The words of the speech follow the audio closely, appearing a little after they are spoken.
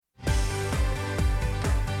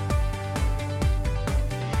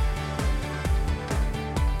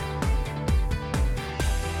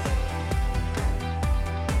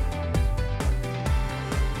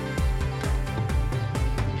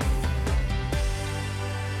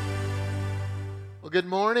Well, good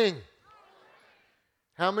morning.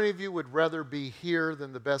 How many of you would rather be here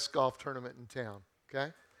than the best golf tournament in town?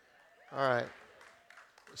 Okay? All right.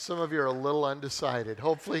 Some of you are a little undecided.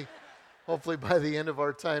 Hopefully by the end of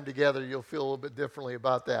our time together, you'll feel a little bit differently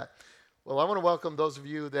about that. Well, I want to welcome those of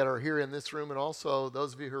you that are here in this room and also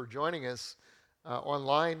those of you who are joining us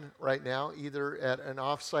online right now, either at an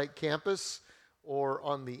off-site campus or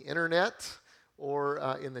on the internet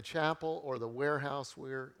or in the chapel or the warehouse.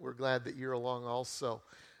 We're glad that you're along also.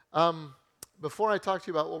 Before I talk to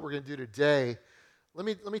you about what we're going to do today, let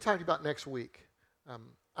me talk to you about next week.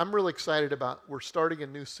 I'm really excited about, we're starting a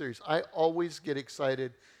new series. I always get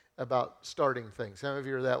excited about starting things. How many of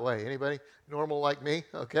you are that way? Anybody normal like me?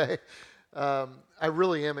 Okay. I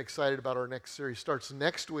really am excited about our next series. Starts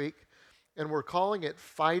next week, and we're calling it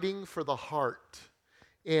Fighting for the Heart.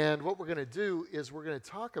 And what we're going to do is we're going to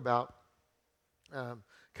talk about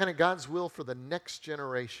kind of God's will for the next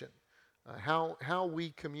generation. How we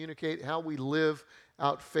communicate, how we live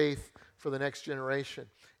out faith for the next generation.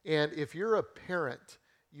 And if you're a parent,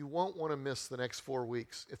 you won't want to miss the next 4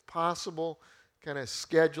 weeks. If possible, kind of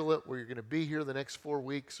schedule it where you're going to be here the next 4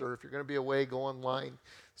 weeks, or if you're going to be away, go online,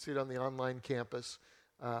 see it on the online campus,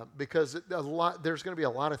 because there's going to be a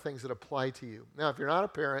lot of things that apply to you. Now, if you're not a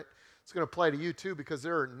parent, it's going to apply to you too, because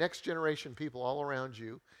there are next generation people all around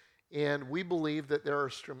you, and we believe that there are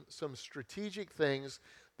some strategic things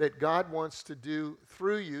that God wants to do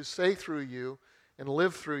through you, say through you, and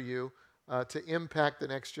live through you to impact the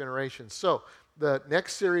next generation. So the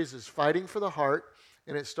next series is Fighting for the Heart,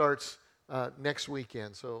 and it starts next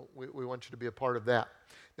weekend. So we want you to be a part of that.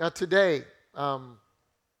 Now today,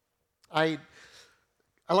 I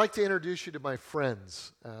like to introduce you to my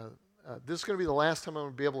friends. This is going to be the last time I'm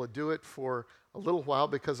going to be able to do it for a little while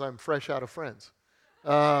because I'm fresh out of friends.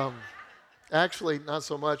 Actually, not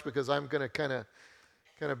so much because I'm going to kind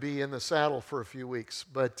of be in the saddle for a few weeks.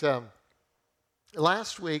 But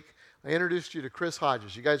last week, I introduced you to Chris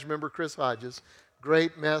Hodges. You guys remember Chris Hodges?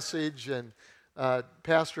 Great message, and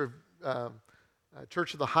pastor of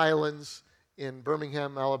Church of the Highlands in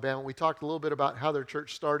Birmingham, Alabama. We talked a little bit about how their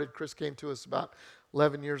church started. Chris came to us about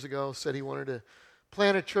 11 years ago, said he wanted to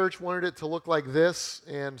plant a church, wanted it to look like this,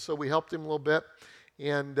 and so we helped him a little bit,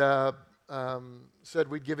 and said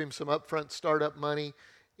we'd give him some upfront startup money,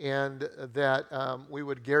 and that we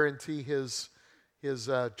would guarantee his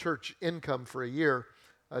church income for a year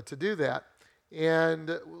to do that.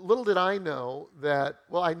 And little did I know that,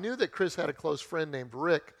 well, I knew that Chris had a close friend named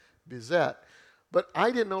Rick Bizet, but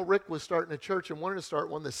I didn't know Rick was starting a church and wanted to start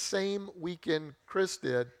one the same weekend Chris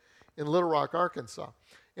did in Little Rock, Arkansas.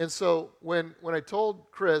 And so when I told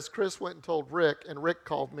Chris went and told Rick, and Rick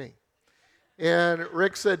called me. And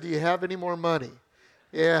Rick said, "Do you have any more money?"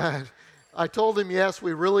 And I told him, yes,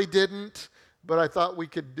 we really didn't, but I thought we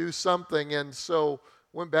could do something. And so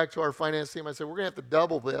went back to our finance team. I said, we're going to have to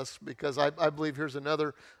double this because I believe here's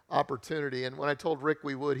another opportunity. And when I told Rick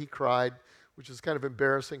we would, he cried, which is kind of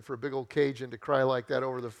embarrassing for a big old Cajun to cry like that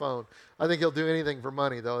over the phone. I think he'll do anything for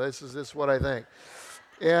money, though. This is what I think.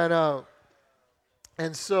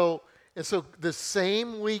 And so the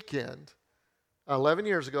same weekend, 11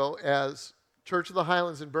 years ago, as Church of the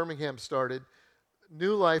Highlands in Birmingham started,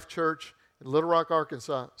 New Life Church in Little Rock,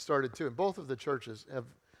 Arkansas started too. And both of the churches have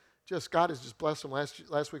God has just blessed them.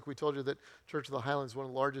 Last week we told you that Church of the Highlands is one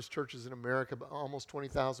of the largest churches in America, almost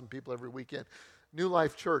 20,000 people every weekend. New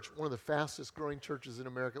Life Church, one of the fastest growing churches in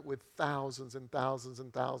America with thousands and thousands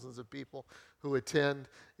and thousands of people who attend.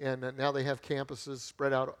 And now they have campuses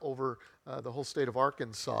spread out over the whole state of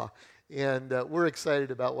Arkansas. And we're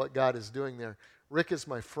excited about what God is doing there. Rick is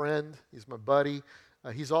my friend. He's my buddy.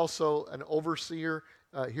 He's also an overseer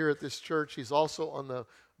here at this church. He's also on the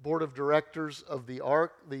board of directors of the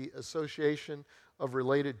ARC, the Association of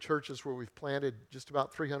Related Churches, where we've planted just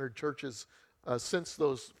about 300 churches since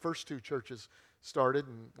those first two churches started.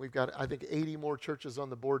 And we've got, I think, 80 more churches on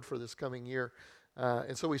the board for this coming year.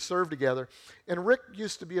 And so we serve together. And Rick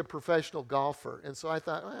used to be a professional golfer. And so I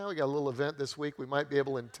thought, well, we got a little event this week. We might be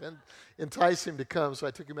able to entice him to come. So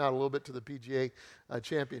I took him out a little bit to the PGA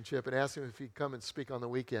Championship and asked him if he'd come and speak on the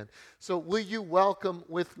weekend. So will you welcome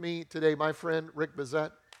with me today my friend Rick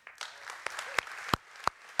Bizet?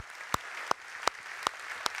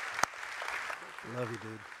 Love you,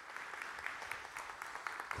 dude.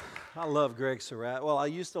 I love Greg Surratt. Well, I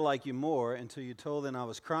used to like you more until you told him I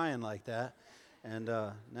was crying like that. And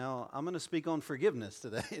now I'm going to speak on forgiveness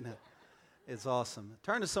today. It's awesome.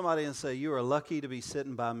 Turn to somebody and say, you are lucky to be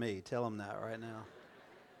sitting by me. Tell them that right now.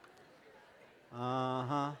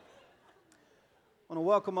 I want to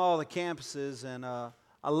welcome all the campuses. And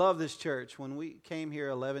I love this church. When we came here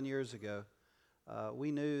 11 years ago,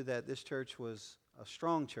 we knew that this church was a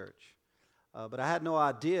strong church. But I had no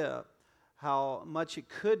idea how much it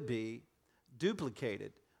could be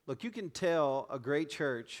duplicated. Look, you can tell a great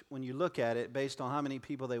church when you look at it based on how many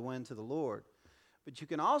people they win to the Lord. But you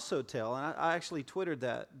can also tell, and I actually Twittered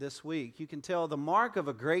that this week, you can tell the mark of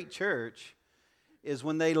a great church is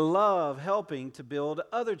when they love helping to build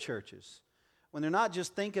other churches, when they're not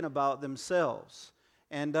just thinking about themselves.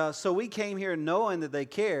 And so we came here knowing that they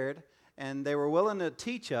cared, and they were willing to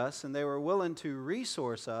teach us, and they were willing to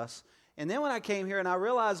resource us. And then when I came here and I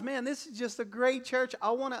realized, man, this is just a great church.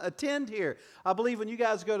 I want to attend here. I believe when you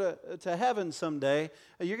guys go to heaven someday,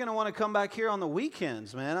 you're going to want to come back here on the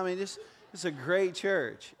weekends, man. I mean, it's a great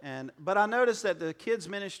church. But I noticed that the kids'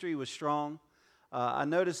 ministry was strong. I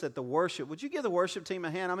noticed that the worship, would you give the worship team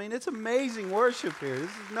a hand? I mean, it's amazing worship here.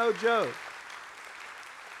 This is no joke.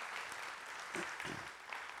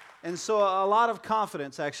 And so a lot of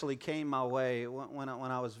confidence actually came my way when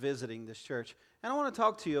I was visiting this church. And I want to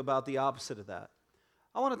talk to you about the opposite of that.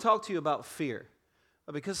 I want to talk to you about fear,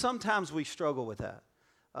 because sometimes we struggle with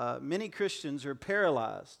that. Many Christians are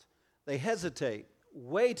paralyzed. They hesitate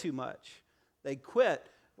way too much. They quit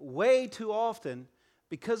way too often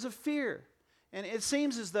because of fear. And it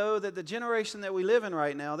seems as though that the generation that we live in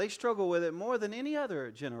right now, they struggle with it more than any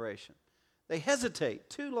other generation. They hesitate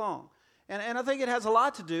too long. And I think it has a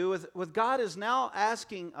lot to do with God is now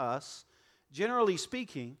asking us, generally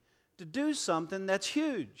speaking, to do something that's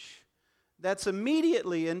huge, that's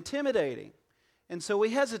immediately intimidating. And so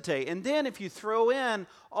we hesitate. And then if you throw in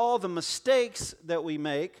all the mistakes that we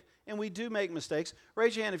make, and we do make mistakes.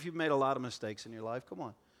 Raise your hand if you've made a lot of mistakes in your life. Come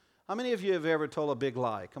on. How many of you have ever told a big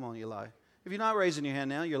lie? Come on, you lie. If you're not raising your hand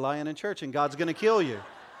now, you're lying in church and God's going to kill you.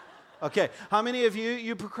 Okay. How many of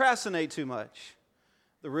you procrastinate too much?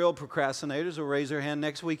 The real procrastinators will raise their hand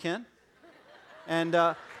next weekend. And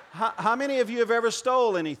how many of you have ever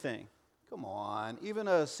stole anything? Come on. Even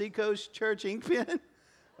a Seacoast Church ink pen?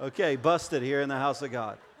 Okay, busted here in the house of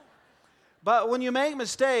God. But when you make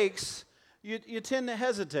mistakes, you tend to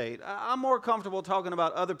hesitate. I'm more comfortable talking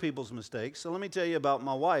about other people's mistakes. So let me tell you about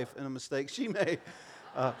my wife and a mistake she made.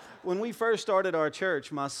 When we first started our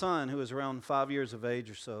church, my son, who was around 5 years of age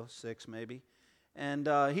or so, 6 maybe, and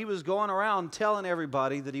he was going around telling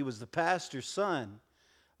everybody that he was the pastor's son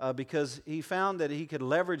because he found that he could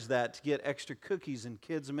leverage that to get extra cookies in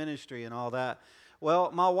kids' ministry and all that.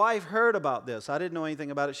 Well, my wife heard about this. I didn't know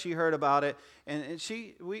anything about it. She heard about it, and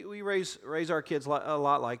we raise our kids a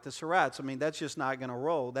lot like the Surratts. I mean, that's just not going to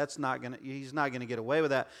roll. He's not going to get away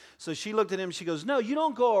with that. So she looked at him. She goes, "No, you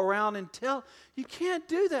don't go around and tell. You can't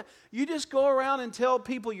do that. You just go around and tell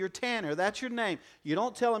people you're Tanner. That's your name. You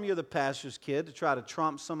don't tell them you're the pastor's kid to try to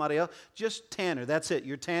trump somebody else. Just Tanner. That's it.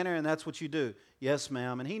 You're Tanner, and that's what you do." "Yes,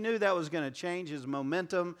 ma'am." And he knew that was going to change his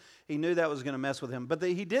momentum. He knew that was going to mess with him. But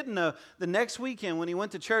he didn't know. The next weekend when he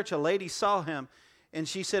went to church, a lady saw him, and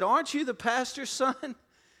she said, "Aren't you the pastor's son?"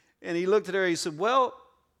 And he looked at her. He said, "Well,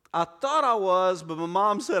 I thought I was, but my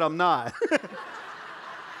mom said I'm not."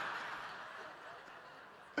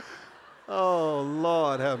 Oh,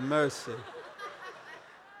 Lord, have mercy.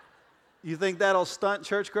 You think that'll stunt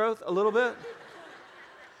church growth a little bit?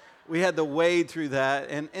 We had to wade through that.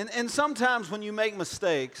 And sometimes when you make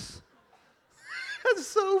mistakes, that's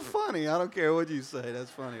so funny. I don't care what you say.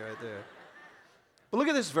 That's funny right there. But look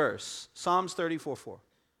at this verse, Psalms 34:4.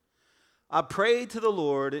 "I prayed to the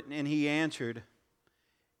Lord, and he answered,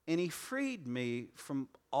 and he freed me from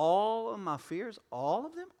all of my fears." All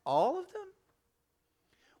of them? All of them?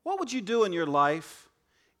 What would you do in your life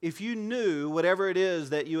if you knew whatever it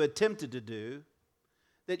is that you attempted to do,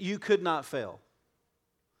 that you could not fail?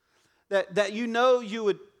 That you know you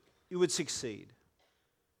would succeed.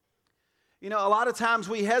 You know, a lot of times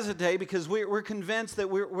we hesitate because we're convinced that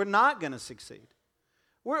we're not going to succeed.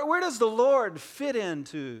 Where does the Lord fit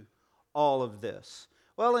into all of this?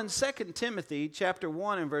 Well, in 2 Timothy chapter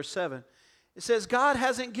 1 and verse 7, it says, "God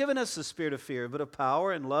hasn't given us the spirit of fear, but of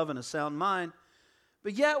power and love and a sound mind.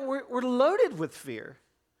 But yet we're loaded with fear."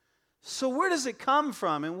 So where does it come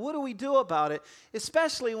from, and what do we do about it,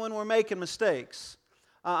 especially when we're making mistakes?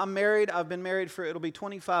 I'm married. I've been married it'll be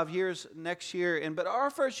 25 years next year. But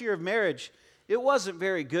our first year of marriage, it wasn't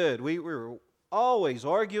very good. We were always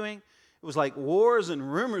arguing. It was like wars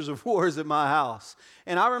and rumors of wars at my house.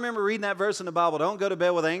 And I remember reading that verse in the Bible, "Don't go to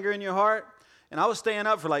bed with anger in your heart." And I was staying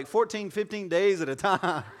up for like 14, 15 days at a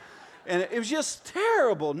time. And it was just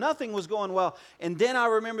terrible. Nothing was going well. And then I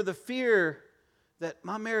remember the fear that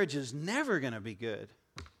my marriage is never going to be good.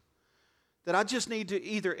 That I just need to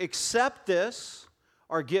either accept this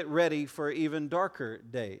or get ready for even darker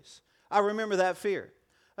days. I remember that fear.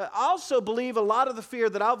 I also believe a lot of the fear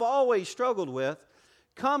that I've always struggled with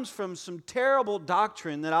comes from some terrible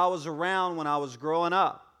doctrine that I was around when I was growing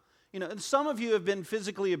up. And some of you have been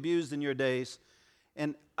physically abused in your days,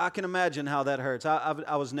 and I can imagine how that hurts.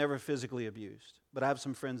 I was never physically abused, but I have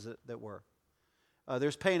some friends that were.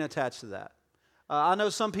 There's pain attached to that. I know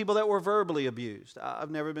some people that were verbally abused.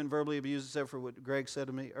 I've never been verbally abused except for what Greg said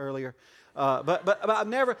to me earlier. But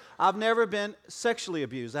I've never been sexually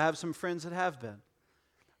abused. I have some friends that have been.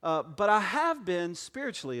 But I have been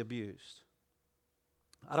spiritually abused.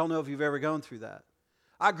 I don't know if you've ever gone through that.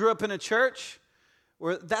 I grew up in a church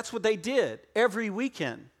where that's what they did every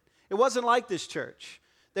weekend. It wasn't like this church.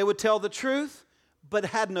 They would tell the truth, but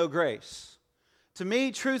had no grace. To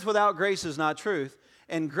me, truth without grace is not truth,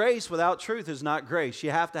 and grace without truth is not grace.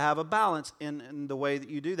 You have to have a balance in the way that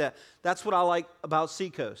you do that. That's what I like about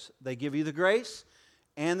Seacoast. They give you the grace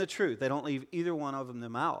and the truth. They don't leave either one of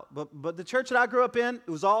them out. But the church that I grew up in, it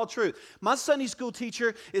was all truth. My Sunday school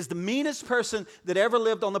teacher is the meanest person that ever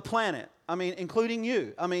lived on the planet. I mean, including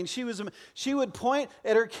you. I mean, she would point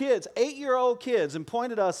at her kids, 8-year-old kids, and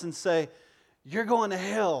point at us and say, "You're going to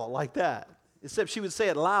hell," like that. Except she would say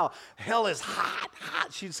it loud. "Hell is hot,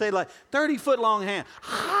 hot." She'd say like 30-foot long hand.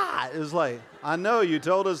 Hot. It was like, "I know, you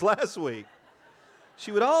told us last week."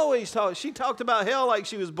 She would always talk. She talked about hell like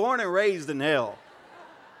she was born and raised in hell.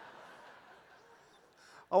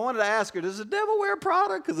 I wanted to ask her, does the devil wear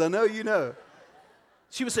Prada? Because I know you know.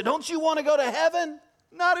 She would say, "Don't you want to go to heaven?"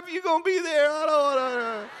 "Not if you're going to be there. I don't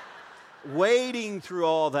want to." Wading through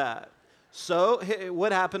all that. So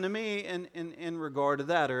what happened to me in regard to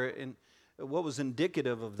that, or in what was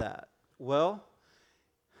indicative of that? Well,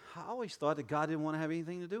 I always thought that God didn't want to have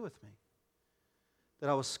anything to do with me, that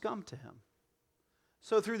I was scum to him.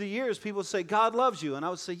 So through the years, people would say, "God loves you." And I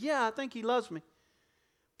would say, "Yeah, I think he loves me.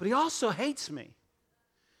 But he also hates me.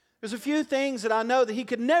 There's a few things that I know that he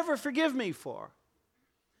could never forgive me for."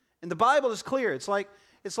 And the Bible is clear. It's like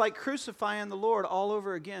crucifying the Lord all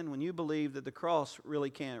over again when you believe that the cross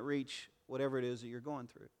really can't reach whatever it is that you're going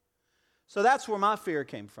through. So that's where my fear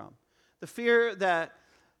came from. The fear that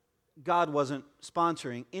God wasn't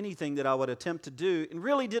sponsoring anything that I would attempt to do and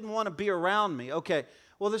really didn't want to be around me. Okay,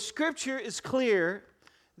 well, the scripture is clear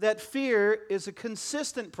that fear is a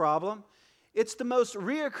consistent problem. It's the most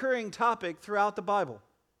reoccurring topic throughout the Bible.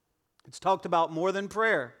 It's talked about more than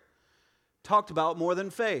prayer, talked about more than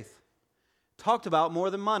faith, talked about more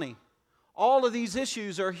than money. All of these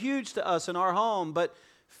issues are huge to us in our home, but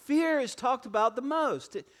fear is talked about the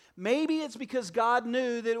most. Maybe it's because God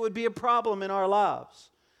knew that it would be a problem in our lives.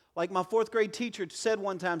 Like my 4th grade teacher said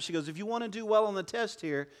one time, she goes, "If you want to do well on the test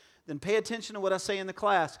here, then pay attention to what I say in the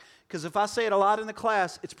class. Because if I say it a lot in the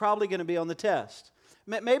class, it's probably going to be on the test."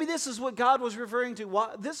 Maybe this is what God was referring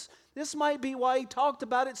to. This might be why he talked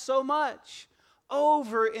about it so much,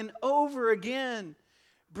 over and over again,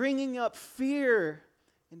 bringing up fear,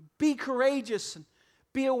 and be courageous, and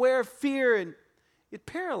be aware of fear, and it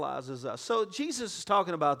paralyzes us. So Jesus is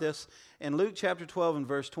talking about this in Luke chapter 12 and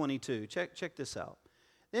verse 22. Check this out.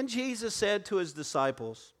 Then Jesus said to his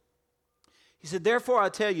disciples, he said, "Therefore I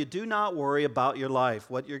tell you, do not worry about your life,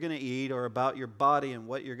 what you're going to eat, or about your body and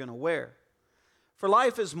what you're going to wear. For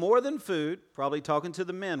life is more than food," probably talking to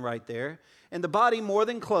the men right there, "and the body more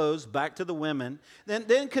than clothes," back to the women.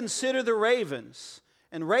 Then consider the ravens.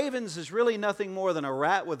 And ravens is really nothing more than a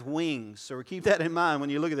rat with wings. So keep that in mind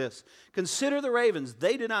when you look at this. "Consider the ravens.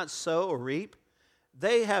 They do not sow or reap.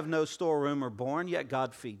 They have no storeroom or barn, yet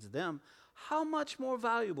God feeds them. How much more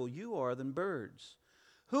valuable you are than birds?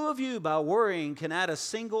 Who of you, by worrying, can add a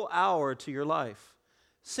single hour to your life?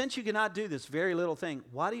 Since you cannot do this very little thing,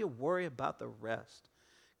 why do you worry about the rest?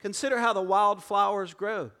 Consider how the wild flowers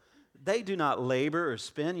grow. They do not labor or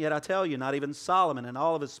spin, yet I tell you, not even Solomon in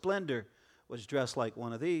all of his splendor was dressed like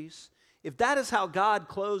one of these. If that is how God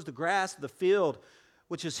clothes the grass of the field,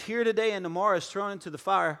 which is here today and tomorrow is thrown into the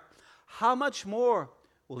fire, how much more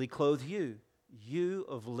will he clothe you, you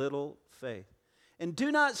of little faith? And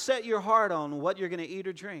do not set your heart on what you're going to eat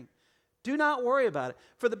or drink. Do not worry about it,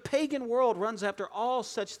 for the pagan world runs after all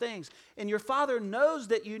such things, and your Father knows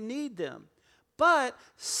that you need them. But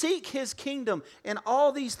seek his kingdom, and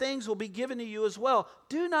all these things will be given to you as well.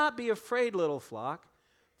 Do not be afraid, little flock,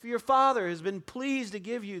 for your Father has been pleased to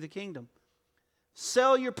give you the kingdom.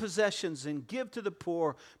 Sell your possessions and give to the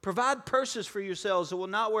poor. Provide purses for yourselves that will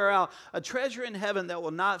not wear out, a treasure in heaven that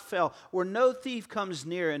will not fail, where no thief comes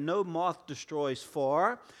near and no moth destroys.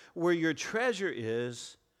 For where your treasure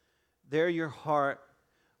is, there your heart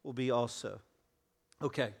will be also.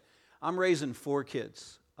 Okay, I'm raising 4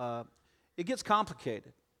 kids. It gets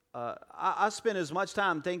complicated. I spend as much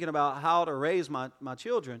time thinking about how to raise my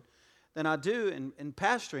children than I do in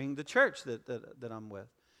pastoring the church that I'm with.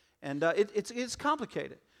 And it's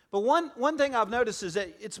complicated. But one thing I've noticed is that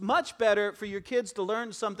it's much better for your kids to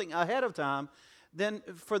learn something ahead of time than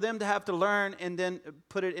for them to have to learn and then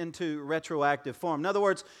put it into retroactive form. In other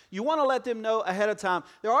words, you want to let them know ahead of time.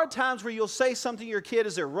 There are times where you'll say something to your kid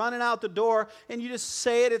as they're running out the door, and you just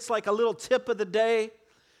say it. It's like a little tip of the day.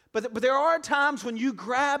 But there are times when you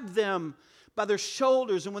grab them by their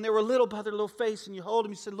shoulders, and when they were little, by their little face, and you hold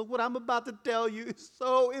them, you say, look, what I'm about to tell you is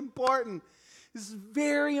so important. This is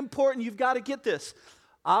very important. You've got to get this.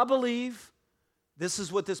 I believe this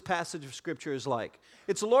is what this passage of Scripture is like.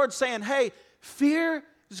 It's the Lord saying, hey, fear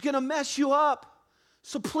is going to mess you up.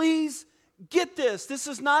 So please get this. This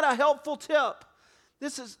is not a helpful tip.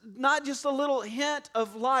 This is not just a little hint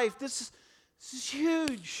of life. This is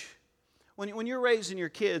huge. When you're raising your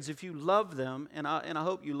kids, if you love them, and I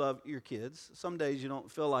hope you love your kids, some days you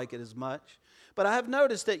don't feel like it as much, but I have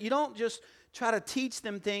noticed that you don't just try to teach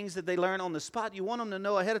them things that they learn on the spot. You want them to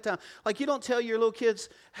know ahead of time. Like you don't tell your little kids,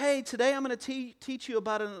 hey, today I'm going to teach you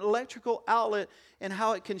about an electrical outlet and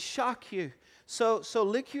how it can shock you. So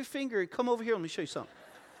lick your finger. Come over here. Let me show you something.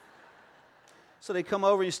 So they come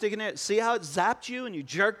over and you stick it in there. See how it zapped you and you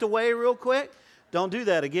jerked away real quick? Don't do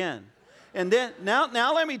that again. And then,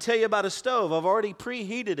 now let me tell you about a stove. I've already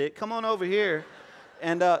preheated it. Come on over here.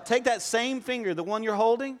 And take that same finger, the one you're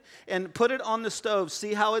holding, and put it on the stove.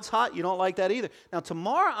 See how it's hot? You don't like that either. Now,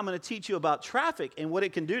 tomorrow I'm going to teach you about traffic and what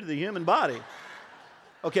it can do to the human body.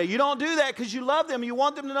 Okay, you don't do that because you love them. You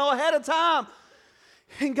want them to know ahead of time.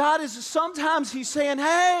 And God is, sometimes He's saying,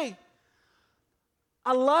 hey,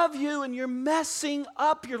 I love you, and you're messing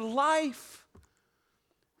up your life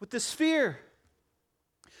with this fear.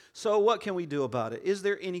 So what can we do about it? Is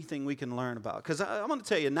there anything we can learn about? Because I'm going to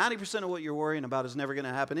tell you, 90% of what you're worrying about is never going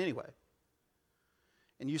to happen anyway.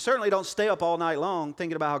 And you certainly don't stay up all night long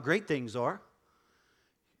thinking about how great things are.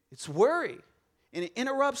 It's worry, and it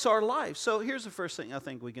interrupts our life. So here's the first thing I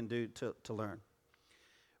think we can do to learn.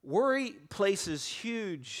 Worry places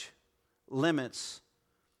huge limits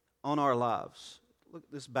on our lives. Look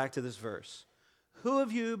back to this verse. Who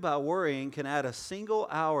of you, by worrying, can add a single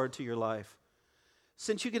hour to your life?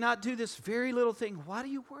 Since you cannot do this very little thing, why do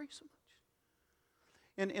you worry so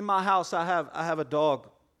much? In my house, I have a dog.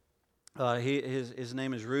 His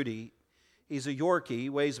name is Rudy. He's a Yorkie. He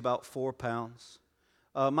weighs about 4 pounds.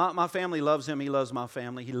 My family loves him. He loves my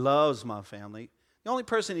family. He loves my family. The only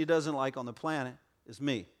person he doesn't like on the planet is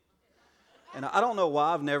me. And I don't know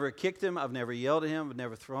why. I've never kicked him. I've never yelled at him. I've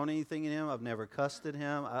never thrown anything at him. I've never cussed at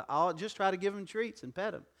him. I'll just try to give him treats and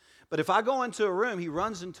pet him. But if I go into a room, he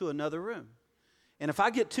runs into another room. And if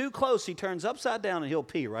I get too close, he turns upside down and he'll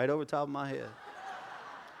pee right over top of my head.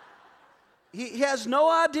 He has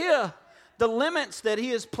no idea the limits that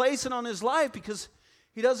he is placing on his life because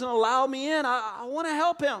he doesn't allow me in. I want to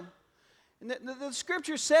help him. And the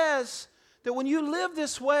Scripture says that when you live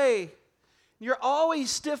this way, you're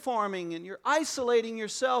always stiff-arming and you're isolating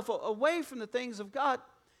yourself away from the things of God,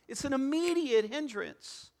 it's an immediate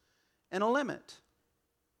hindrance and a limit.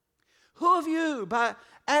 Who of you, by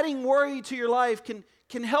adding worry to your life,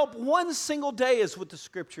 can help one single day, is what the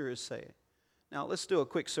Scripture is saying? Now, let's do a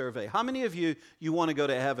quick survey. How many of you want to go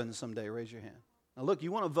to heaven someday? Raise your hand. Now, look,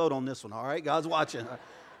 you want to vote on this one, all right? God's watching.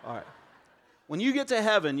 All right. When you get to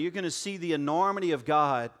heaven, you're going to see the enormity of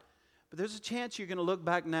God, but there's a chance you're going to look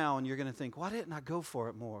back now and you're going to think, why didn't I go for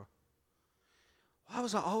it more? Why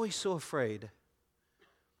was I always so afraid?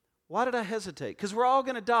 Why did I hesitate? Because we're all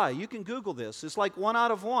going to die. You can Google this. It's like 1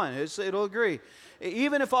 out of 1. It'll agree.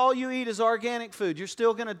 Even if all you eat is organic food, you're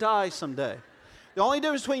still going to die someday. The only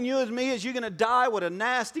difference between you and me is you're going to die with a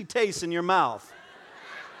nasty taste in your mouth.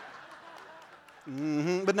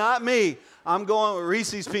 But not me. I'm going with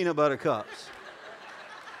Reese's Peanut Butter Cups.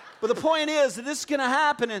 But the point is that this is going to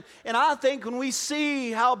happen. And I think when we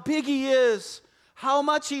see how big He is, how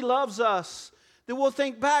much He loves us, then we'll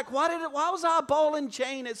think back, why was I a ball and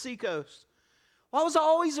chain at Seacoast? Why was I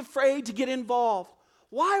always afraid to get involved?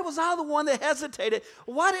 Why was I the one that hesitated?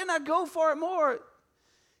 Why didn't I go for it more?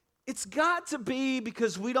 It's got to be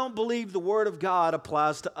because we don't believe the Word of God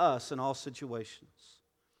applies to us in all situations.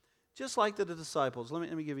 Just like the disciples.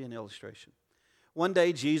 Let me give you an illustration. One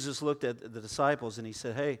day Jesus looked at the disciples and He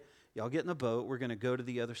said, hey, y'all get in the boat. We're going to go to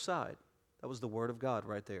the other side. That was the Word of God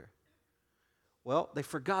right there. Well, they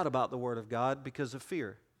forgot about the Word of God because of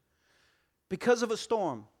fear. Because of a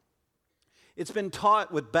storm. It's been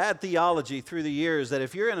taught with bad theology through the years that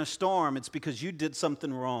if you're in a storm, it's because you did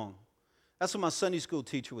something wrong. That's what my Sunday school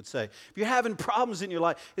teacher would say. If you're having problems in your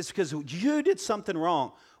life, it's because you did something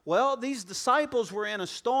wrong. Well, these disciples were in a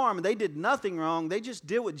storm, and they did nothing wrong. They just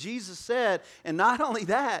did what Jesus said. And not only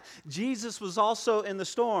that, Jesus was also in the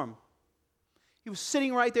storm. He was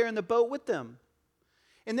sitting right there in the boat with them.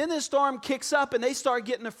 And then the storm kicks up and they start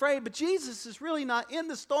getting afraid. But Jesus is really not in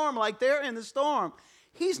the storm like they're in the storm.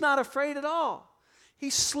 He's not afraid at all.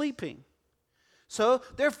 He's sleeping. So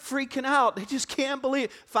they're freaking out. They just can't believe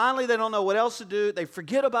it. Finally, they don't know what else to do. They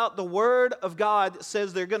forget about the word of God that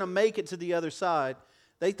says they're going to make it to the other side.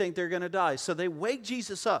 They think they're going to die. So they wake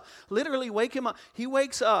Jesus up. Literally wake him up. He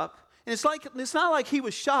wakes up. And it's not like he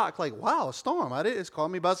was shocked, like, wow, a storm. It's caught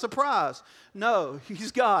me by surprise. No,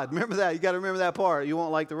 he's God. Remember that. You got to remember that part. You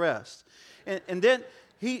won't like the rest. And then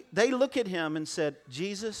they look at him and said,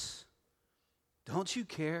 Jesus, don't you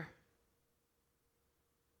care?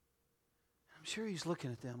 I'm sure he's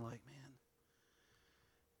looking at them like, man,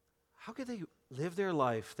 how could they live their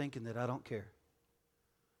life thinking that I don't care?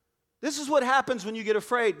 This is what happens when you get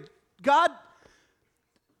afraid. God,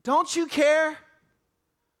 don't you care?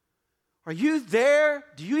 Are you there?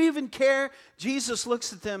 Do you even care? Jesus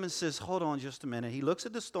looks at them and says, hold on just a minute. He looks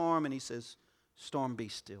at the storm and he says, storm, be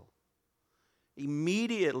still.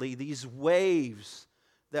 Immediately, these waves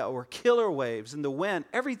that were killer waves and the wind,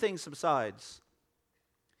 everything subsides.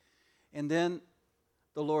 And then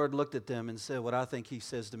the Lord looked at them and said what I think he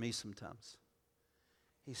says to me sometimes.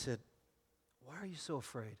 He said, why are you so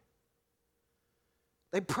afraid?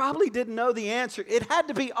 They probably didn't know the answer. It had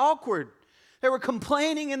to be awkward. They were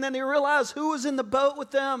complaining and then they realized who was in the boat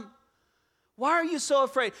with them. Why are you so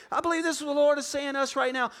afraid? I believe this is what the Lord is saying to us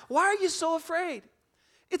right now. Why are you so afraid?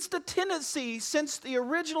 It's the tendency since the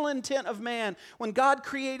original intent of man, when God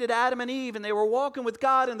created Adam and Eve and they were walking with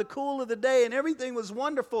God in the cool of the day and everything was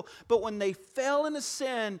wonderful, but when they fell into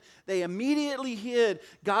sin, they immediately hid.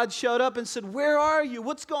 God showed up and said, where are you?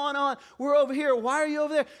 What's going on? We're over here. Why are you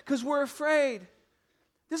over there? Because we're afraid.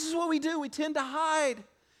 This is what we do. We tend to hide.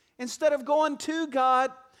 Instead of going to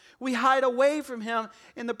God, we hide away from him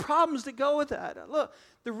and the problems that go with that. Look,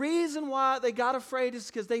 the reason why they got afraid is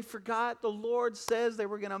because they forgot the Lord says they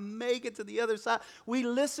were going to make it to the other side. We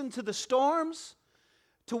listen to the storms,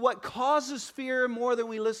 to what causes fear more than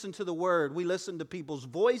we listen to the word. We listen to people's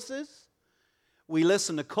voices. We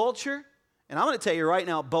listen to culture. And I'm going to tell you right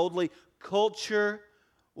now boldly, culture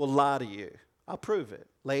will lie to you. I'll prove it.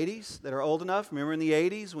 Ladies that are old enough, remember in the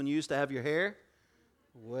 80s when you used to have your hair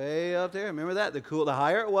way up there? Remember that? The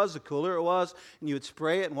higher it was, the cooler it was. And you would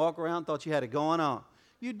spray it and walk around, thought you had it going on.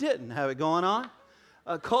 You didn't have it going on.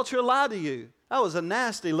 Culture lied to you. That was a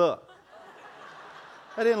nasty look.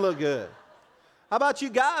 That didn't look good. How about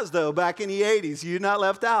you guys, though, back in the 80s? You're not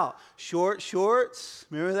left out. Short shorts,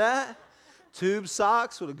 remember that? Tube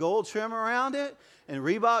socks with a gold trim around it. And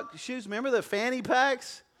Reebok shoes, remember the fanny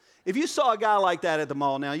packs? If you saw a guy like that at the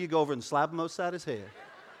mall now, you go over and slap him upside his head.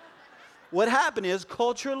 What happened is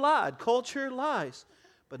culture lied. Culture lies,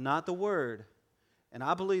 but not the Word. And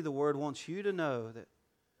I believe the Word wants you to know that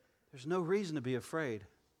there's no reason to be afraid.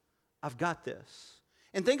 I've got this.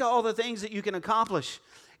 And think of all the things that you can accomplish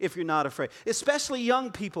if you're not afraid, especially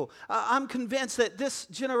young people. I'm convinced that this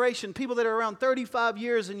generation, people that are around 35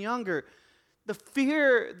 years and younger, the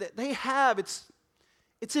fear that they have,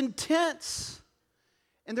 it's intense.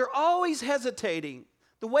 And they're always hesitating.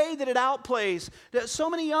 The way that it outplays, that so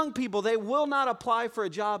many young people, they will not apply for a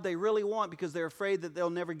job they really want because they're afraid that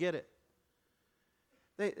they'll never get it.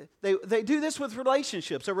 They do this with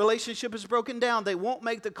relationships. A relationship is broken down. They won't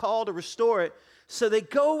make the call to restore it. So they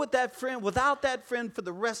go with that friend, without that friend for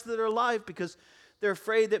the rest of their life because they're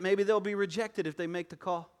afraid that maybe they'll be rejected if they make the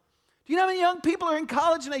call. Do you know how many young people are in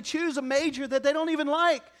college and they choose a major that they don't even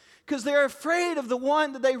like because they're afraid of the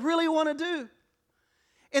one that they really want to do?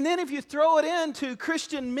 And then if you throw it into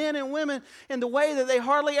Christian men and women in the way that they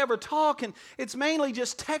hardly ever talk, and it's mainly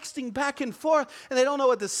just texting back and forth, and they don't know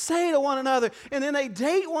what to say to one another, and then they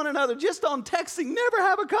date one another just on texting, never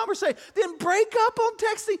have a conversation, then break up on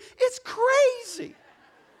texting, it's crazy.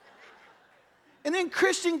 And then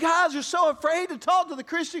Christian guys are so afraid to talk to the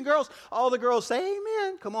Christian girls. All the girls say,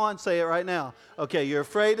 amen. Come on, say it right now. Okay, you're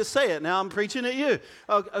afraid to say it. Now I'm preaching at you.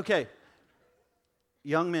 Okay.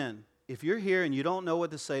 Young men. If you're here and you don't know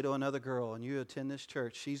what to say to another girl and you attend this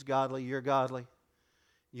church, she's godly, you're godly,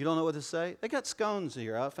 you don't know what to say, they got scones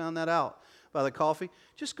here. I found that out by the coffee.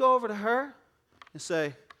 Just go over to her and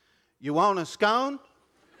say, you want a scone?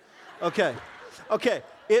 Okay.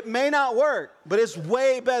 It may not work, but it's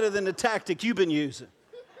way better than the tactic you've been using.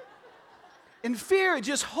 And fear, it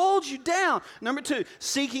just holds you down. Number 2,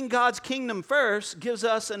 seeking God's kingdom first gives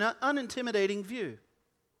us an unintimidating view.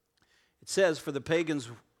 It says, for the pagans,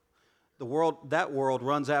 that world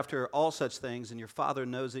runs after all such things, and your Father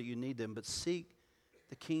knows that you need them. But seek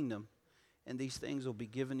the kingdom, and these things will be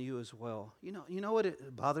given to you as well. You know what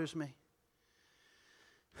it bothers me?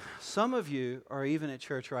 Some of you are even at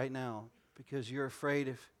church right now because you're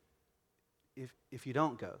afraid if you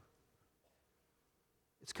don't go.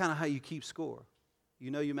 It's kind of how you keep score.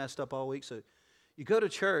 You know you messed up all week, so you go to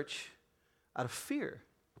church out of fear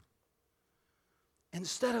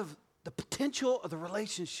instead of the potential of the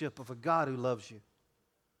relationship of a God who loves you.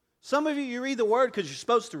 Some of you read the Word because you're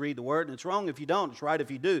supposed to read the Word, and it's wrong if you don't. It's right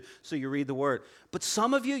if you do, so you read the Word. But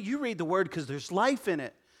some of you read the Word because there's life in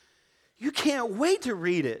it. You can't wait to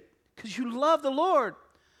read it because you love the Lord.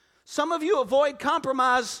 Some of you avoid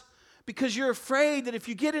compromise because you're afraid that if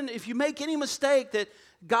you make any mistake that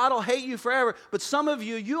God will hate you forever. But some of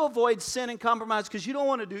you avoid sin and compromise because you don't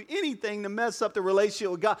want to do anything to mess up the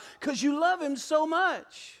relationship with God because you love Him so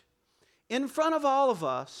much. In front of all of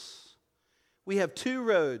us, we have two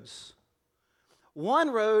roads.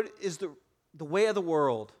 One road is the way of the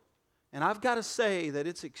world. And I've got to say that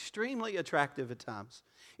it's extremely attractive at times.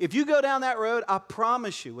 If you go down that road, I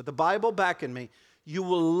promise you, with the Bible backing me, you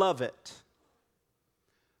will love it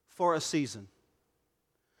for a season.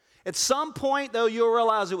 At some point, though, you'll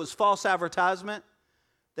realize it was false advertisement,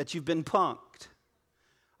 that you've been punked.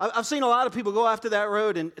 I've seen a lot of people go after that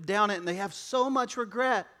road and down it, and they have so much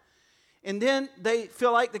regret. And then they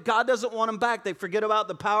feel like that God doesn't want them back. They forget about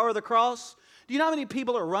the power of the cross. Do you know how many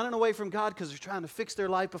people are running away from God because they're trying to fix their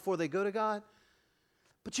life before they go to God?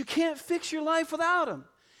 But you can't fix your life without Him.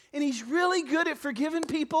 And He's really good at forgiving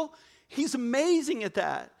people. He's amazing at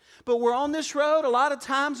that. But we're on this road a lot of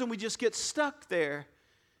times and we just get stuck there.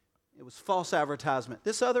 It was false advertisement.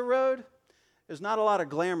 This other road, there's not a lot of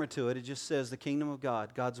glamour to it. It just says the kingdom of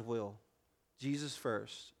God, God's will, Jesus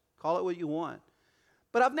first. Call it what you want.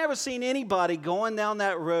 But I've never seen anybody going down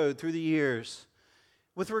that road through the years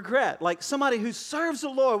with regret, like somebody who serves the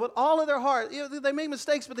Lord with all of their heart. You know, they make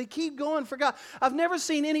mistakes, but they keep going for God. I've never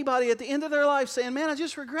seen anybody at the end of their life saying, man, I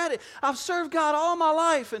just regret it. I've served God all my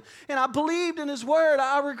life, and I believed in His Word.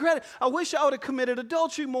 I regret it. I wish I would have committed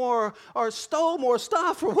adultery more or stole more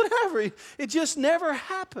stuff or whatever. It just never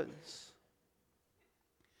happens.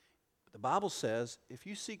 But the Bible says, if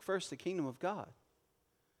you seek first the kingdom of God,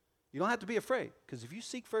 you don't have to be afraid, because if you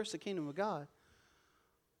seek first the kingdom of God,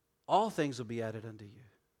 all things will be added unto you.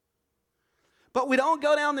 But we don't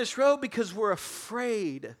go down this road because we're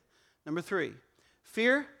afraid. Number 3,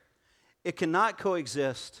 fear, it cannot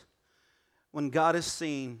coexist when God is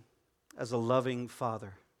seen as a loving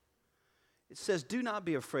Father. It says, do not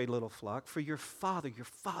be afraid, little flock, for your Father.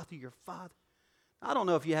 I don't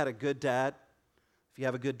know if you had a good dad, if you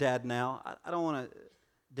have a good dad now. I don't want to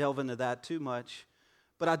delve into that too much.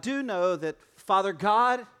 But I do know that Father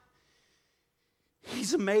God,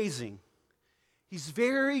 He's amazing. He's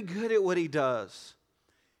very good at what He does.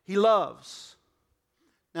 He loves.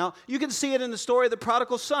 Now, you can see it in the story of the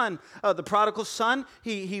prodigal son. The prodigal son,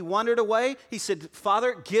 he wandered away. He said,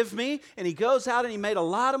 Father, give me. And he goes out and he made a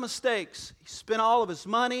lot of mistakes. He spent all of his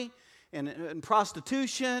money in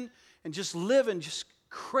prostitution and just living, just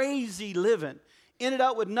crazy living. Ended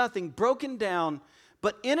up with nothing, broken down.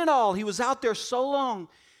 But in it all, he was out there so long,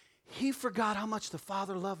 he forgot how much the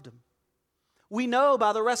Father loved him. We know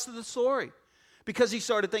by the rest of the story. Because he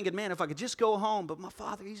started thinking, man, if I could just go home, but my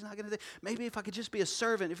Father, He's not going to. Maybe if I could just be a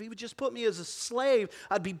servant, if He would just put me as a slave,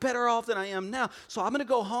 I'd be better off than I am now. So I'm going to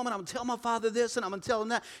go home and I'm going to tell my Father this and I'm going to tell him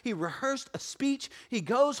that. He rehearsed a speech. He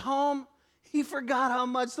goes home. He forgot how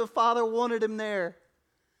much the Father wanted him there.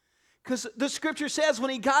 Because the Scripture says when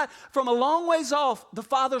he got from a long ways off, the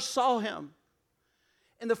Father saw him.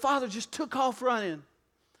 And the Father just took off running.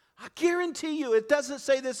 I guarantee you, it doesn't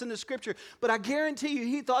say this in the Scripture, but I guarantee you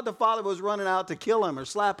he thought the Father was running out to kill him or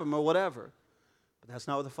slap him or whatever. But that's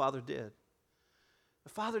not what the Father did. The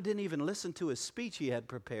Father didn't even listen to his speech he had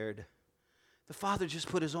prepared. The Father just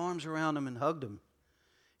put his arms around him and hugged him.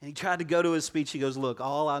 And he tried to go to his speech. He goes, look,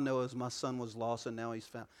 all I know is my son was lost and now he's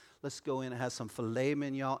found. Let's go in and have some filet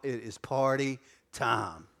mignon. It is party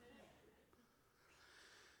time.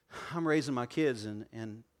 I'm raising my kids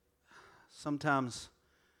and sometimes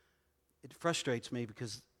it frustrates me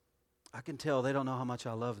because I can tell they don't know how much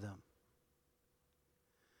I love them.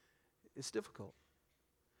 It's difficult.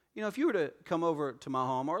 You know, if you were to come over to my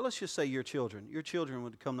home, or let's just say your children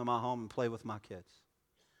would come to my home and play with my kids.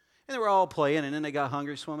 And they were all playing, and then they got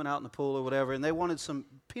hungry, swimming out in the pool or whatever, and they wanted some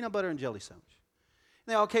peanut butter and jelly sandwich.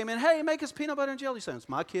 And they all came in, hey, make us peanut butter and jelly sandwich.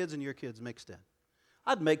 My kids and your kids mixed in.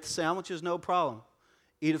 I'd make the sandwiches, no problem.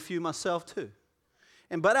 Eat a few myself too.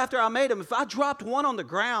 But after I made them, if I dropped one on the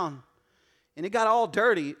ground, and it got all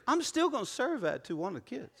dirty, I'm still going to serve that to one of the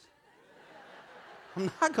kids.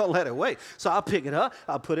 I'm not going to let it wait. So I'll pick it up,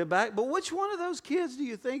 I'll put it back. But which one of those kids do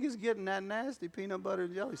you think is getting that nasty peanut butter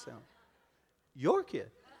and jelly sandwich? Your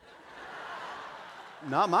kid.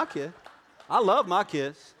 Not my kid. I love my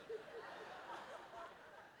kids.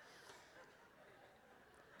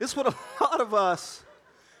 This is what a lot of us,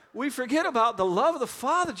 we forget about the love of the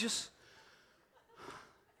Father. Just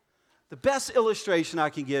the best illustration I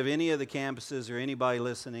can give any of the campuses or anybody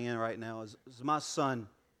listening in right now is my son.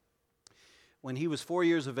 When he was 4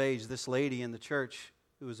 years of age, this lady in the church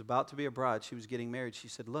who was about to be a bride, she was getting married. She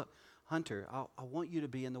said, look, Hunter, I want you to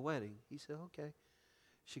be in the wedding. He said, okay.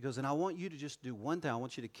 She goes, and I want you to just do one thing. I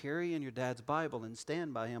want you to carry in your dad's Bible and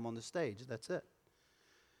stand by him on the stage. That's it.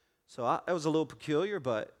 So it was a little peculiar,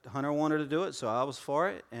 but Hunter wanted to do it, so I was for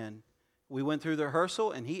it. And we went through the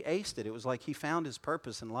rehearsal, and he aced it. It was like he found his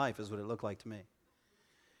purpose in life, is what it looked like to me.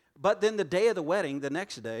 But then the day of the wedding, the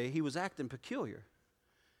next day, he was acting peculiar.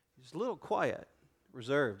 He was a little quiet,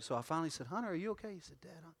 reserved. So I finally said, Hunter, are you okay? He said,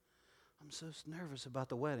 Dad, I'm so nervous about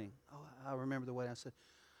the wedding. Oh, I remember the wedding. I said,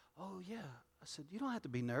 oh, yeah. I said, you don't have to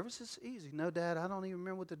be nervous. It's easy. No, Dad, I don't even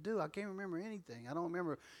remember what to do. I can't remember anything. I don't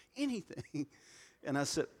remember anything. And I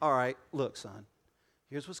said, all right, look, son,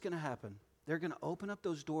 here's what's going to happen. They're going to open up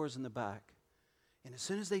those doors in the back. And as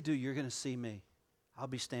soon as they do, you're going to see me. I'll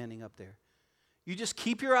be standing up there. You just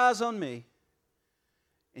keep your eyes on me,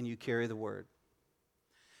 and you carry the word.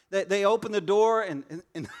 They open the door, and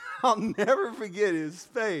I'll never forget his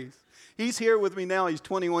face. He's here with me now. He's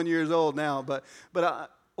 21 years old now. But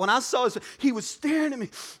when I saw his face, he was staring at me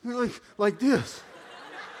like this.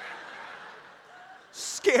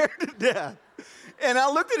 Scared to death. And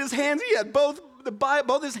I looked at his hands. He had both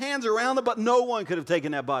his hands around it, but no one could have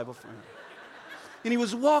taken that Bible from him. And he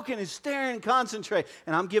was walking and staring and concentrating.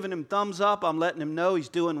 And I'm giving him thumbs up. I'm letting him know he's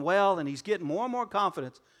doing well, and he's getting more and more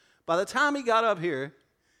confidence. By the time he got up here,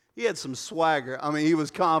 he had some swagger. I mean, he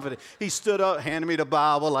was confident. He stood up, handed me the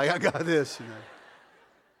Bible, like, I got this, you know.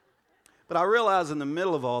 But I realized in the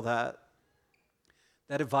middle of all that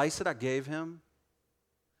advice that I gave him,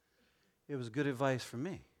 it was good advice for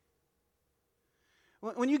me.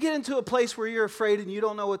 When you get into a place where you're afraid and you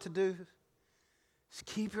don't know what to do, just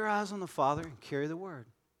keep your eyes on the Father and carry the word.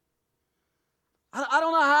 I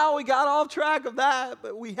don't know how we got off track of that,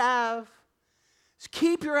 but we have. Just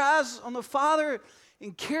keep your eyes on the Father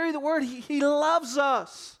and carry the word. He loves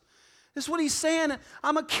us. This is what he's saying.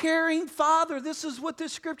 I'm a caring father. This is what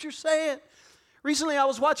this scripture's saying. Recently, I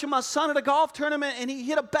was watching my son at a golf tournament, and he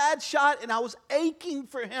hit a bad shot, and I was aching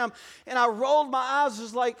for him. And I rolled my eyes. I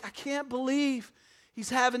was like, I can't believe he's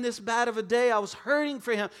having this bad of a day. I was hurting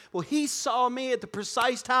for him. Well, he saw me at the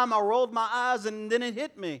precise time I rolled my eyes, and then it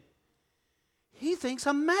hit me. He thinks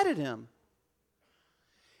I'm mad at him.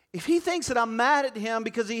 If he thinks that I'm mad at him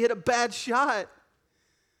because he hit a bad shot,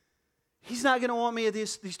 he's not going to want me at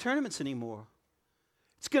these tournaments anymore.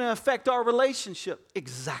 It's going to affect our relationship.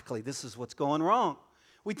 Exactly. This is what's going wrong.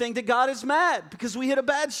 We think that God is mad because we hit a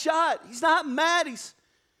bad shot. He's not mad. He's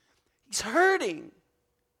hurting.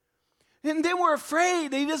 And then we're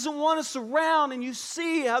afraid that he doesn't want us around. And you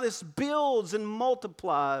see how this builds and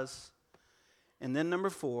multiplies. And then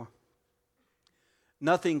number 4,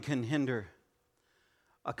 nothing can hinder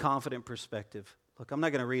a confident perspective. Look, I'm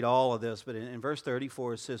not going to read all of this, but in verse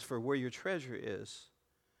 34 it says, for where your treasure is,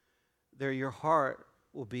 there your heart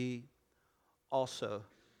will be also.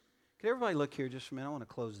 Can everybody look here just for a minute? I want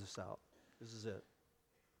to close this out. This is it.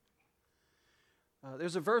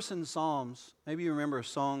 There's a verse in Psalms. Maybe you remember a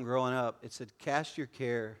song growing up. It said, cast your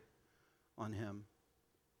care on him.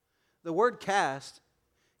 The word cast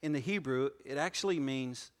in the Hebrew, it actually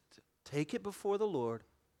means take it before the Lord.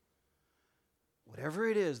 Whatever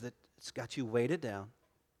it is that's got you weighted down,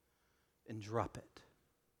 and drop it.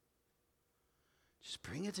 Just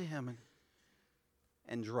bring it to him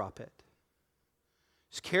and drop it.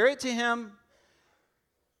 Just carry it to him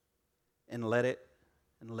and let it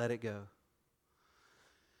go.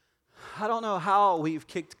 I don't know how we've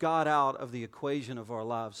kicked God out of the equation of our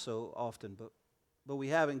lives so often, but we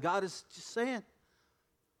haven't. God is just saying,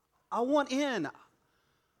 I want in.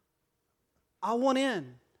 I want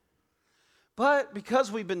in. But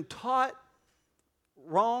because we've been taught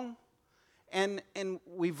wrong and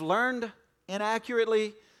we've learned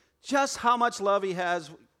inaccurately just how much love he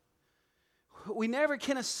has, we never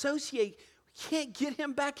can associate. We can't get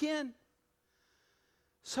him back in.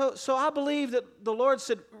 So I believe that the Lord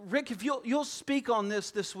said, Rick, if you'll speak on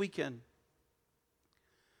this weekend,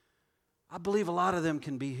 I believe a lot of them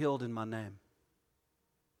can be healed in my name.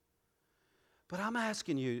 But I'm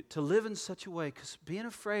asking you to live in such a way, because being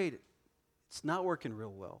afraid, it's not working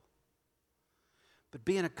real well. But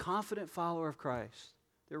being a confident follower of Christ,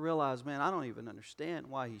 they realize, man, I don't even understand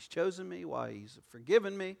why he's chosen me, why he's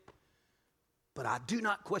forgiven me. But I do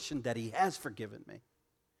not question that he has forgiven me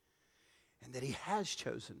and that he has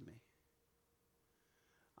chosen me.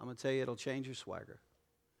 I'm going to tell you, it'll change your swagger.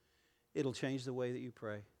 It'll change the way that you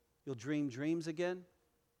pray. You'll dream dreams again.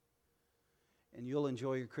 and you'll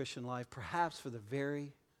enjoy your Christian life, perhaps for the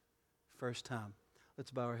very first time.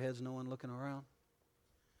 Let's bow our heads, no one looking around.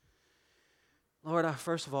 Lord,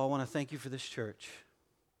 first of all, I want to thank you for this church.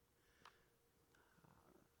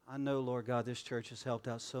 I know, Lord God, this church has helped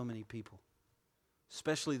out so many people,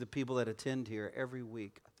 especially the people that attend here every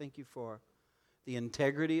week. I thank you for the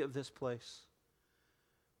integrity of this place.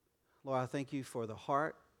 Lord, I thank you for the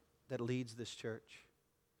heart that leads this church,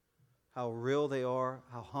 how real they are,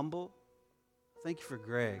 how humble. Thank you for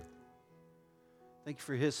Greg. Thank you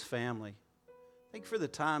for his family. Thank you for the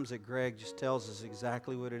times that Greg just tells us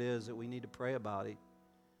exactly what it is that we need to pray about.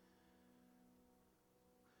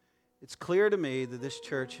 It's clear to me that this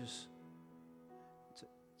church is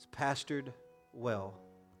it's pastored well.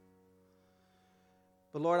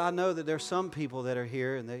 But Lord, I know that there's some people that are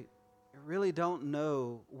here and they really don't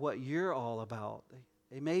know what you're all about.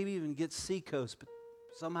 They maybe even get Seacoast, but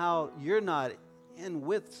somehow you're not in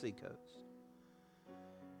with Seacoast.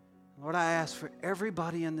 Lord, I ask for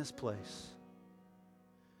everybody in this place,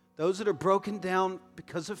 those that are broken down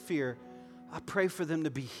because of fear, I pray for them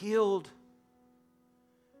to be healed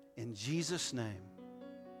in Jesus' name.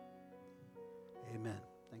 Amen.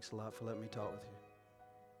 Thanks a lot for letting me talk with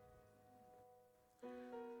you.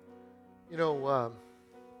 You know,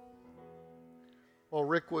 while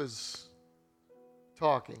Rick was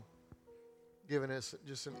talking, giving us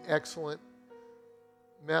just an excellent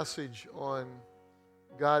message on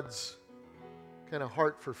God's kind of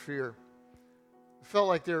heart for fear, I felt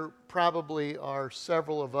like there probably are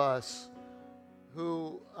several of us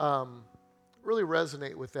who really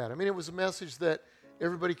resonate with that. I mean, it was a message that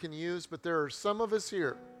everybody can use, but there are some of us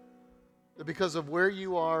here that because of where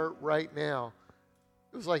you are right now,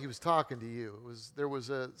 it was like he was talking to you. There was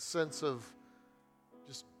a sense of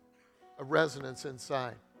just a resonance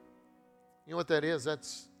inside. You know what that is?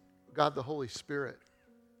 That's God the Holy Spirit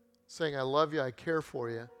saying, I love you, I care for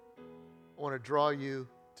you, I want to draw you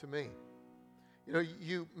to me. You know,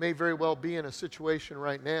 you may very well be in a situation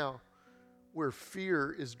right now where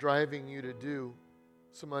fear is driving you to do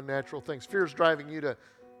some unnatural things. Fear is driving you to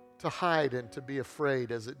hide and to be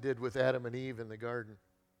afraid, as it did with Adam and Eve in the garden.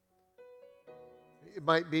 It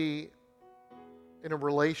might be in a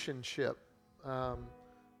relationship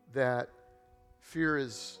that fear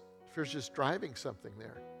is just driving something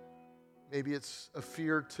there. Maybe it's a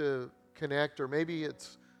fear to connect, or maybe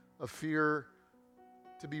it's a fear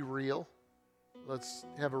to be real. Let's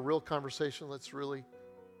have a real conversation. Let's really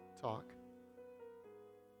talk.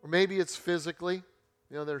 Or maybe it's physically.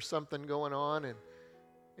 You know, there's something going on and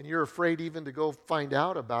you're afraid even to go find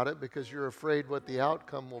out about it because you're afraid what the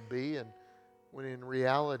outcome will be, and when in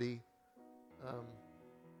reality,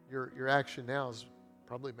 your action now is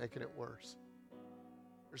probably making it worse.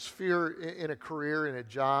 There's fear in a career, in a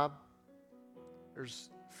job. There's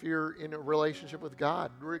fear in a relationship with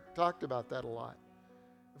God. Rick talked about that a lot.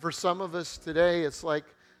 For some of us today, it's like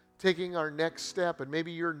taking our next step, and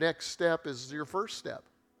maybe your next step is your first step.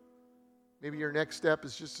 Maybe your next step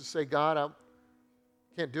is just to say, God, I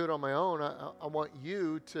can't do it on my own. I want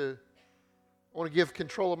you to, I want to give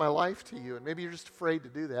control of my life to you. And maybe you're just afraid to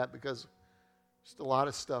do that because just a lot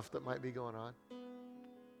of stuff that might be going on.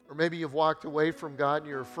 Or maybe you've walked away from God and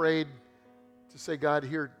you're afraid to say, God,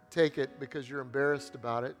 here, take it, because you're embarrassed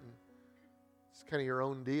about it. And it's kind of your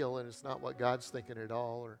own deal and it's not what God's thinking at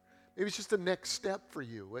all. Or maybe it's just a next step for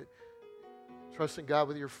you. Trusting God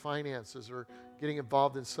with your finances or getting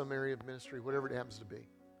involved in some area of ministry, whatever it happens to be.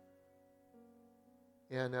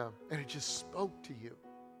 And it just spoke to you.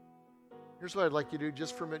 Here's what I'd like you to do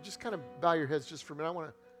just for a minute. Just kind of bow your heads just for a minute. I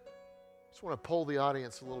just want to poll the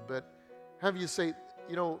audience a little bit. Have you say,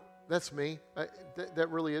 you know, that's me. That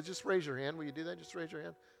really is. Just raise your hand. Will you do that? Just raise your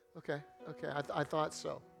hand. Okay. I thought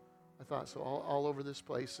so. All over this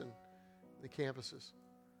place and the campuses.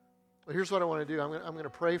 But here's what I want to do. I'm going to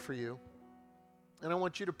pray for you. And I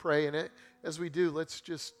want you to pray. And as we do, let's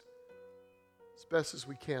just, as best as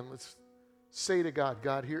we can, let's say to God,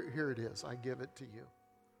 God, here it is. I give it to you.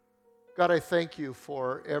 God, I thank you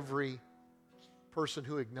for every person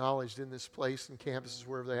who acknowledged in this place and campuses,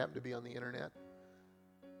 wherever they happen to be on the internet,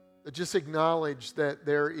 that just acknowledge that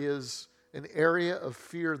there is an area of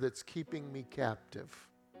fear that's keeping me captive.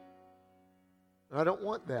 And I don't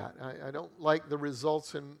want that. I don't like the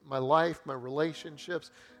results in my life, my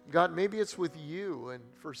relationships. God, maybe it's with you. And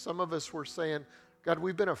for some of us, we're saying, God,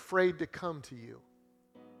 we've been afraid to come to you.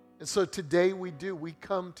 And so today we do. We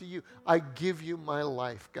come to you. I give you my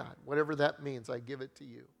life, God. Whatever that means, I give it to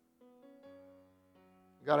you.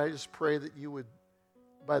 God, I just pray that you would,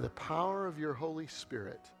 by the power of your Holy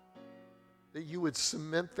Spirit, that you would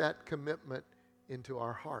cement that commitment into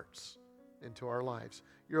our hearts. into our lives.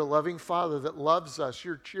 You're a loving Father that loves us.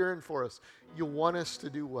 You're cheering for us. You want us to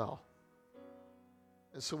do well.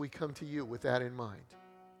 And so we come to you with that in mind.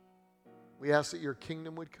 We ask that your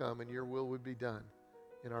kingdom would come and your will would be done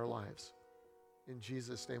in our lives. In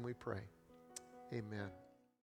Jesus' name we pray. Amen.